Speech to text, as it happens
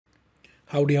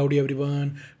Howdy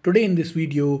everyone. Today in this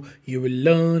video, you will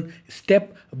learn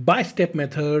step-by-step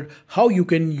method how you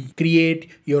can create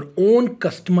your own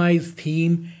customized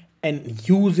theme and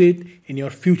use it in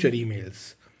your future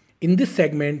emails. In this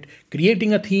segment,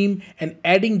 creating a theme and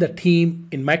adding the theme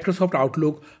in Microsoft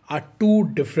Outlook are two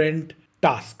different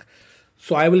tasks.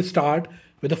 So I will start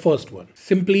with the first one.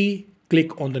 Simply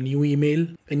click on the new email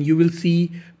and you will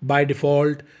see by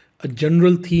default a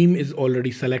general theme is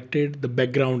already selected. The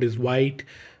background is white.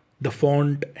 The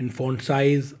font and font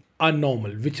size are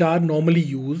normal, which are normally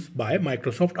used by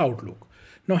Microsoft Outlook.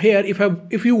 Now here,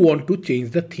 if you want to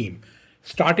change the theme,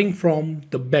 starting from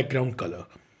the background color,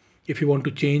 if you want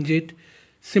to change it,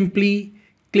 simply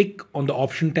click on the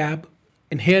option tab.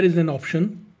 And here is an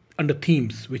option under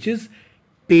themes, which is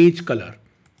page color.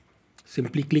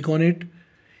 Simply click on it.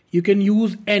 You can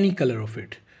use any color of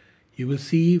it. You will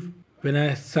see when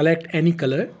I select any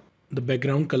color, the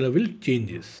background color will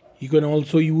changes. You can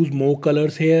also use more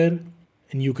colors here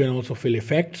and you can also fill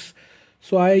effects.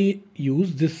 So I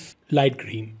use this light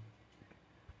green.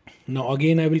 Now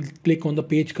again, I will click on the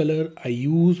page color. I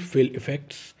use fill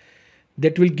effects.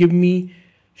 That will give me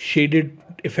shaded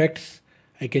effects.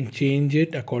 I can change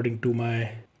it according to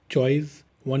my choice.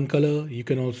 One color, you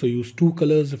can also use two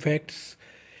colors effects.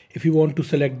 If you want to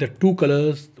select the two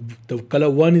colors, the color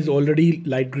one is already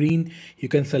light green. You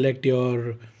can select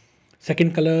your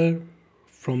second color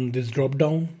from this drop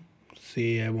down.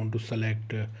 Say I want to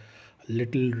select a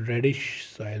little reddish,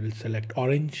 so I will select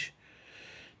orange.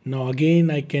 Now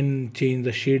again, I can change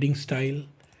the shading style.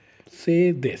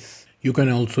 Say this. You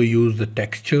can also use the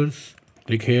textures.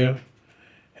 Click here.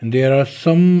 And there are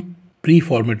some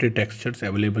pre-formatted textures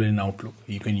available in Outlook.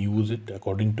 You can use it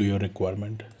according to your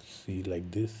requirement. See, like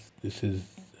this. This is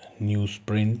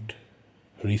newsprint,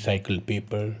 recycled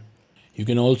paper. You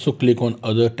can also click on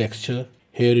other texture.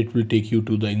 Here it will take you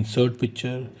to the insert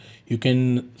picture. You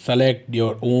can select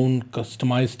your own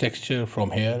customized texture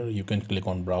from here. You can click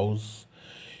on browse.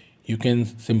 You can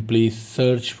simply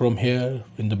search from here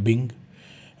in the Bing.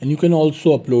 And you can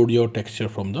also upload your texture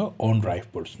from the OneDrive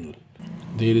personal.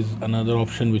 There is another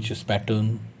option which is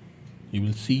pattern. You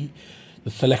will see the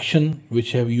selection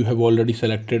which you have already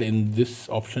selected in this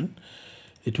option.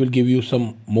 It will give you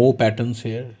some more patterns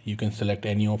here. You can select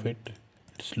any of it.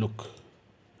 It's look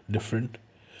different.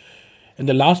 And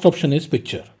the last option is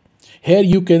picture. Here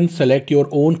you can select your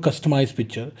own customized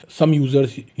picture. Some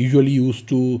users usually use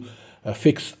to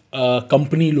fix a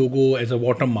company logo as a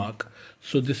watermark.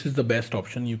 So this is the best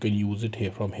option. You can use it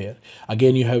here from here.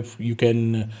 Again, you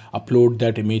can upload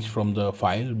that image from the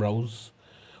file browse,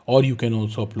 or you can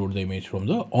also upload the image from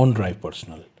the OneDrive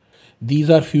personal.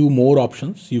 These are few more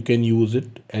options. You can use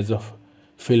it as a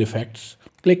fill effects.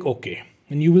 Click OK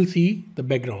and you will see the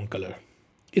background color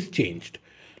is changed.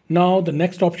 Now the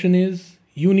next option is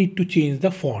you need to change the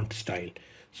font style.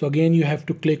 So again, you have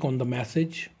to click on the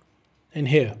message and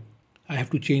here I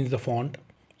have to change the font.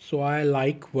 So I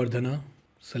like Vardhana.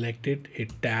 Select it,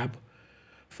 hit tab.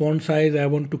 Font size, I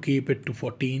want to keep it to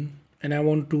 14 and I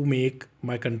want to make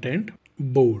my content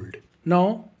bold.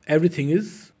 Now everything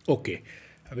is okay.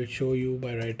 I will show you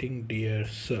by writing dear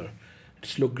sir.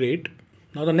 It's look great.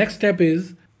 Now the next step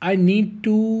is I need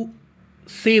to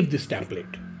save this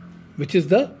template, which is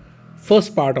the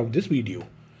first part of this video.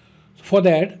 So for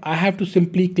that, I have to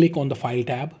simply click on the file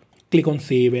tab, click on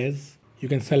save as. You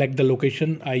can select the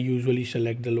location. I usually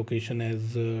select the location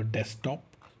as desktop.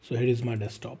 So here is my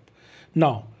desktop.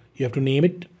 Now you have to name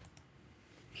it.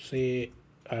 Say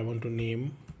I want to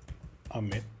name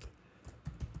Amit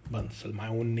Bansal, my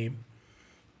own name.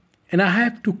 And I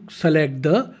have to select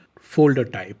the folder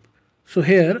type. So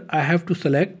here I have to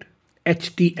select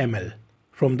HTML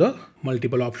from the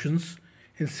multiple options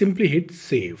and simply hit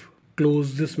save.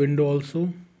 Close this window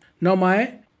also. Now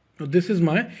this is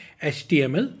my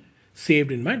HTML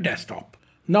saved in my desktop.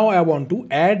 Now I want to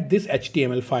add this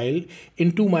HTML file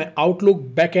into my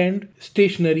Outlook backend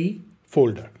stationery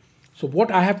folder. So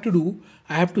what I have to do,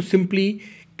 I have to simply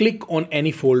click on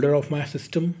any folder of my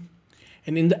system.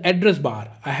 And in the address bar,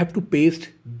 I have to paste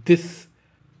this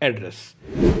address.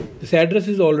 This address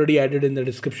is already added in the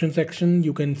description section.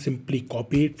 You can simply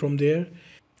copy it from there,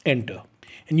 enter.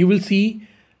 And you will see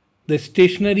the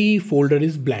stationery folder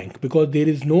is blank because there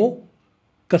is no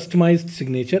customized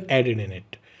signature added in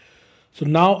it. So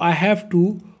now I have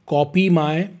to copy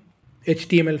my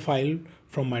HTML file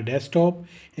from my desktop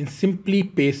and simply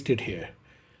paste it here.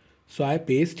 So I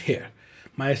paste here.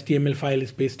 My HTML file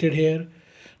is pasted here.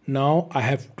 Now I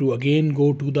have to again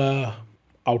go to the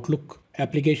Outlook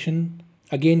application.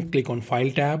 Again, click on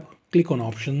File tab, click on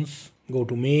Options, go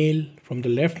to Mail from the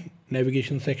left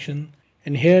navigation section.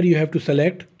 And here you have to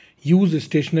select Use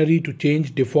stationery to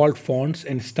change default fonts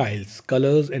and styles,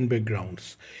 colors and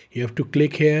backgrounds. You have to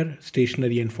click here,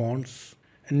 stationery and fonts.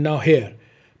 And now here,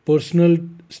 personal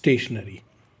stationery.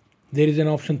 There is an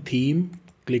option theme,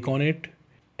 click on it.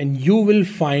 And you will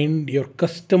find your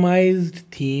customized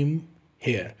theme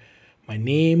here. My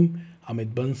name,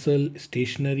 Amit Bansal,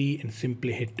 stationery, and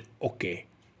simply hit OK.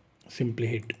 Simply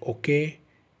hit OK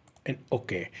and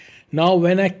OK. Now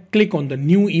when I click on the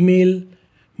new email,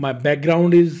 my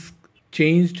background is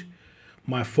changed.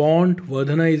 My font,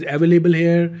 Vardhana, is available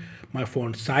here. My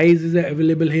font size is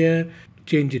available here.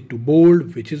 Change it to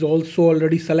bold, which is also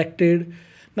already selected.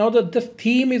 Now the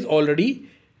theme is already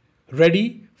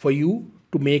ready for you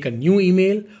to make a new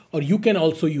email, or you can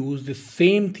also use the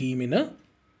same theme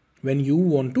when you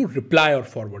want to reply or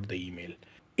forward the email.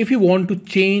 If you want to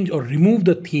change or remove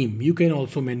the theme, you can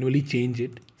also manually change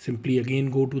it. Simply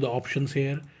again go to the options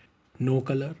here, no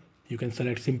color. You can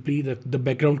select simply the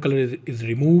background color is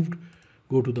removed.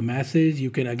 Go to the message.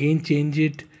 You can again change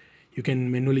it. You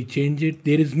can manually change it.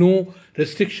 There is no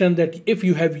restriction that if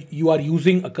you are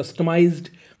using a customized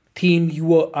theme,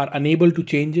 you are unable to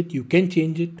change it. You can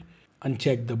change it.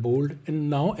 Uncheck the bold, and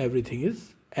now everything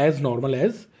is as normal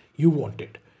as you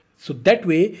wanted. So that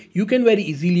way you can very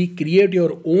easily create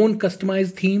your own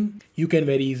customized theme. You can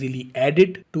very easily add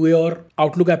it to your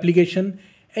Outlook application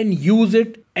and use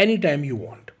it anytime you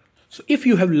want. So if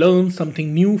you have learned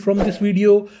something new from this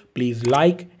video, please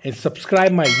like and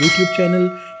subscribe my YouTube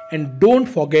channel, and don't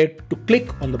forget to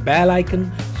click on the bell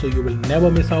icon so you will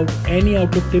never miss out any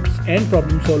Outlook tips and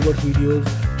problem solvers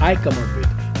videos I come up with.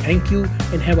 Thank you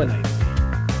and have a nice day.